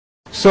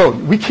So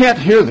we can't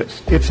hear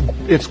this.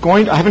 It's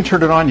going. I haven't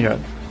turned it on yet.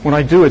 When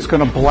I do, it's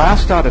going to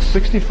blast out a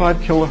 65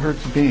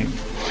 kilohertz beam.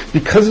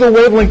 Because the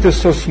wavelength is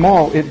so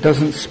small, it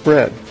doesn't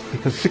spread.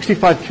 Because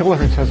 65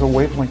 kilohertz has a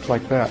wavelength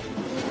like that.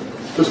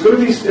 So it's going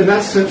to be, in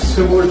that sense,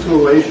 similar to a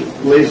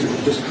laser.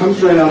 It just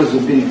comes right out as a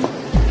beam.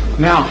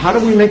 Now, how do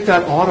we make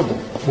that audible?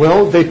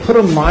 Well, they put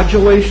a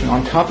modulation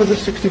on top of the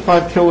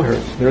 65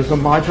 kilohertz. There's a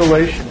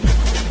modulation.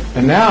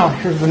 And now,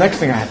 here's the next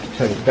thing I have to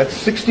tell you. That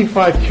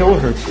 65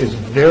 kilohertz is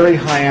very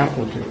high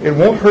amplitude. It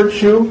won't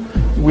hurt you,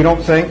 we don't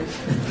think.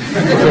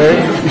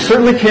 Okay? You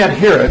certainly can't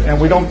hear it, and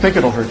we don't think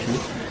it'll hurt you.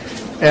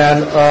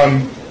 And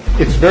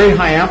it's very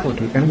high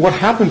amplitude. And what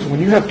happens when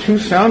you have two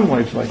sound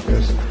waves like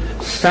this,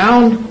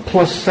 sound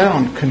plus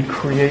sound can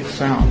create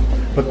sound,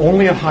 but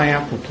only at high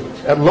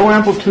amplitudes. At low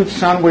amplitudes,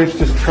 sound waves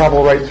just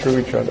travel right through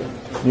each other.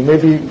 You may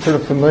be sort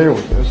of familiar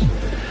with this.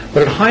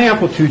 But at high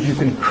amplitudes, you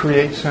can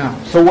create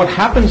sound. So what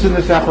happens in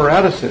this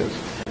apparatus is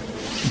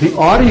the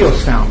audio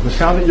sound, the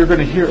sound that you're going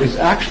to hear, is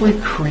actually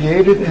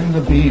created in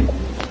the beam,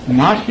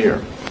 not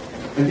here.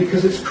 And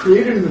because it's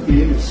created in the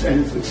beam and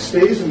it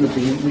stays in the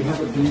beam, we have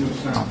a beam of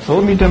sound. So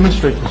let me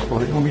demonstrate this for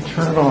you. Let me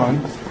turn it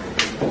on.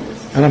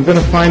 And I'm going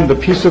to find the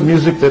piece of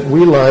music that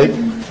we like.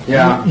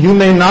 Yeah. You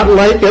may not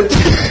like it.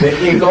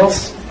 The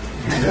Eagles?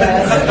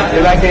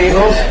 You like the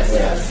Eagles?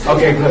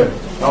 Okay, good.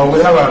 Oh,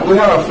 we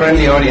have a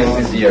friendly audience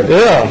this year.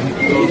 Yeah.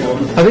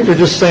 I think they're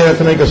just saying it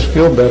to make us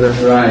feel better.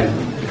 Right.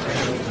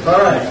 All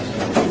right.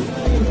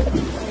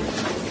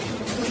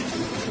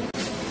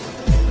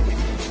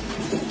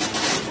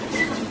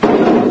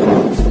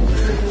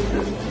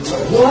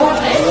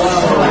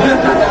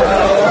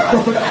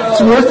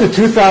 It's worth the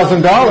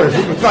 $2,000.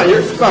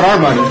 It's not our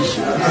money.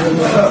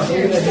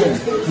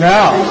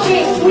 Now,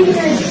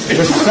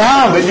 the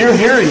sound that you're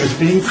hearing is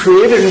being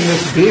created in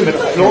this beam.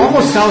 It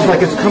almost sounds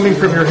like it's coming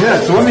from your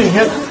head. So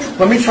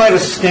let me try to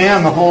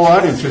scan the whole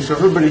audience here so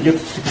everybody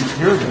gets to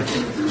hear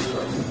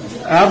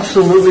this.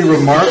 Absolutely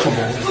remarkable.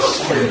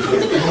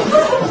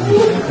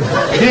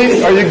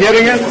 Pete, are you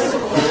getting it?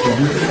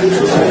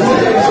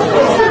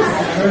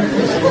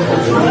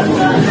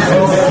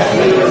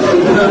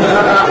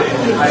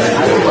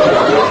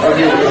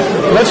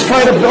 Let's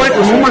try to,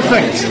 one more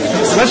thing.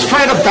 Let's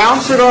try to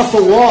bounce it off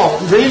the wall.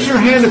 Raise your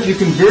hand if you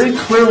can very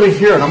clearly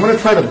hear it. I'm going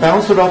to try to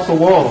bounce it off the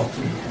wall.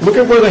 Look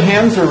at where the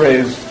hands are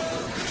raised.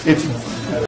 It's